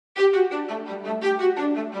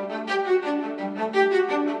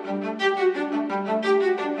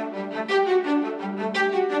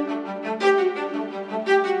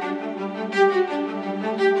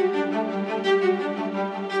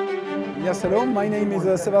Yes, hello, my name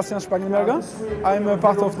is Sebastien Spangenberger. I'm a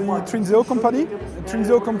part of the Trinseo company. The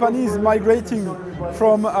Trinseo company is migrating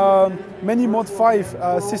from many Mod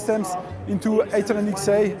 5 systems into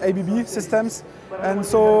 800XA ABB systems. And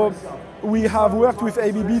so we have worked with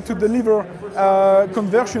ABB to deliver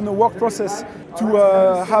conversion work process to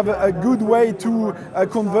have a good way to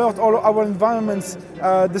convert all our environments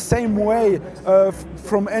the same way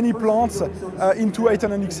from any plants into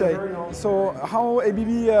 800XA. So how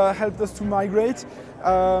ABB helped us to migrate?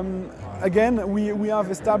 Again, we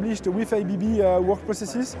have established with ABB work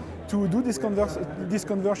processes to do this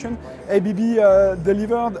conversion. ABB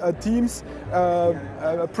delivered teams,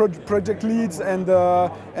 project leads and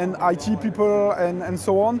IT people and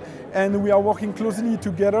so on. And we are working closely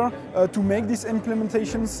together to make these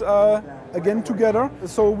implementations again together.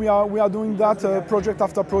 So we are doing that project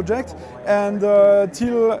after project, and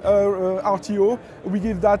till RTO we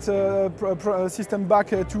give that system back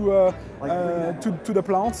to the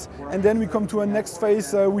plants, and then we come to a next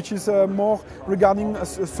phase which is more regarding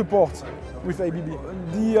support with ABB.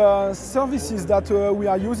 The services that we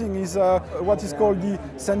are using is what is called the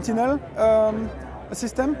Sentinel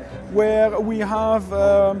system, where we have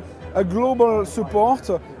a global support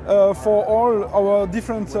for all our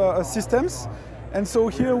different systems. And so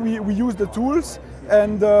here we use the tools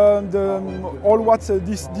and all what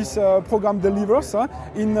this program delivers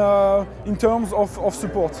in terms of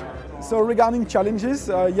support. So regarding challenges,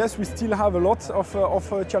 yes, we still have a lot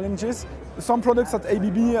of challenges. Some products at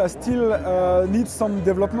ABB still need some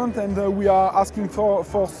development, and we are asking for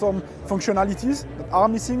some functionalities that are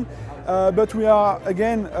missing. But we are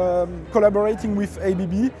again collaborating with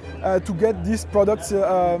ABB to get these products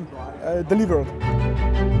delivered.